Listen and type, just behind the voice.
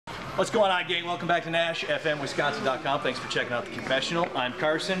What's going on, gang? Welcome back to NashFMWisconsin.com. Thanks for checking out the Confessional. I'm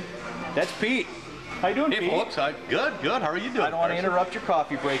Carson. That's Pete. How you doing, Hey, Pete? folks. Good. How are you doing? I don't want to interrupt your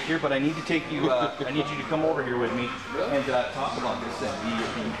coffee break here, but I need to take you. I need you to come over here with me and talk about this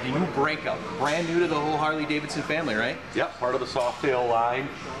thing. The new breakout, brand new to the whole Harley Davidson family, right? Yep, part of the Softail line,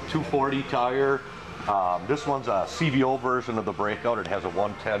 240 tire. This one's a CVO version of the breakout. It has a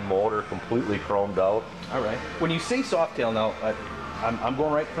 110 motor, completely chromed out. All right. When you say Softail now, I'm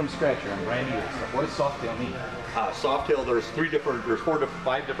going right from scratch here. I'm brand new to this stuff. What does Softail mean? Softail, there's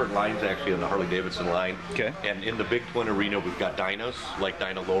five different lines actually in the Harley Davidson line. Okay. And in the big twin arena, we've got Dynas, like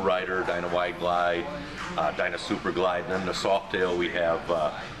Dyna Lowrider, Dyna Wide Glide, Dyna Super Glide. And then the Softail, we have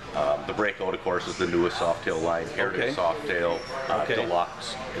the breakout, of course, is the newest Softail line, Heritage Softail,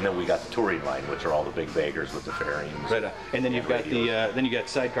 Deluxe, and then we got the touring line, which are all the big baggers with the fairings. Right. And then you've got then you got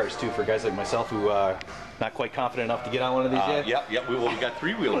sidecars too for guys like myself who not quite confident enough to get on one of these yet. Yep. We got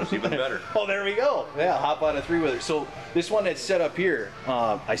three-wheelers, even better. Oh, there we go. Yeah, hop on a three-wheeler. So this one that's set up here,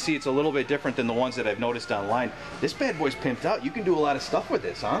 I see it's a little bit different than the ones that I've noticed online. This bad boy's pimped out. You can do a lot of stuff with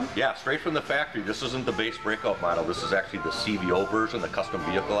this, huh? Yeah, straight from the factory. This isn't the base breakout model. This is actually the CVO version, the custom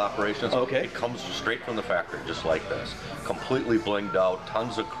vehicle operations. Okay. It comes straight from the factory, just like this. Completely blinged out,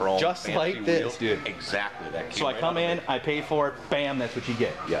 tons of chrome. Just like this, dude. Exactly. That So I come in, I pay for it, bam, that's what you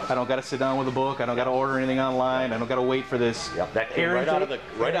get. Yes. I don't got to sit down with a book. I don't got to order anything online. I don't got to wait for this. Yep. That came right out of the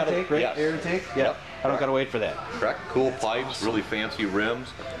yes. Air intake. Yep. I don't got to wait for that. Correct. Cool pipes, really fancy rims,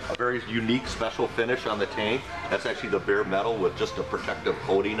 a very unique special finish on the tank. That's actually the bare metal with just a protective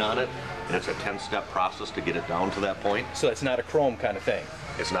coating on it, and it's a 10-step process to get it down to that point. So it's not a chrome kind of thing.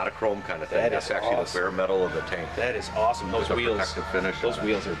 It's not a chrome kind of thing. That That's is actually awesome. the bare metal of the tank. That is awesome. Those With a wheels, protective finish those on it.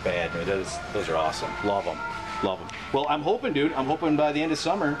 wheels are bad, man. Those are awesome. Love them. Love them. Well, I'm hoping, dude. I'm hoping by the end of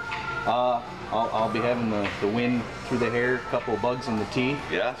summer, I'll be having the wind through the hair, a couple of bugs in the teeth.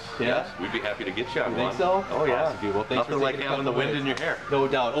 Yes. Yeah. Yes. We'd be happy to get you on You think one. so? Oh yeah. Awesome, dude. Well, thanks Nothing for like taking a having the couple wind minutes. in your hair. No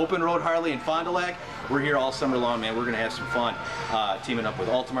doubt. Open Road Harley in Fond du Lac. We're here all summer long, man. We're gonna have some fun. Teaming up with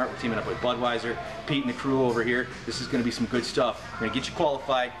Ultimart. We're teaming up with Budweiser. Pete and the crew over here. This is gonna be some good stuff. We're gonna get you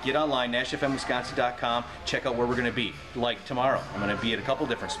qualified. Get online, NashFMWisconsin.com. Check out where we're gonna be. Like tomorrow, I'm gonna be at a couple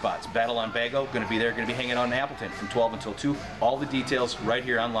different spots. Battle on Bago, gonna be there. Gonna be hanging out in Appleton from 12 until 2. All the details right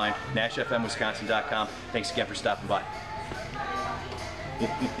here online, NashFMWisconsin.com. Thanks again for stopping by.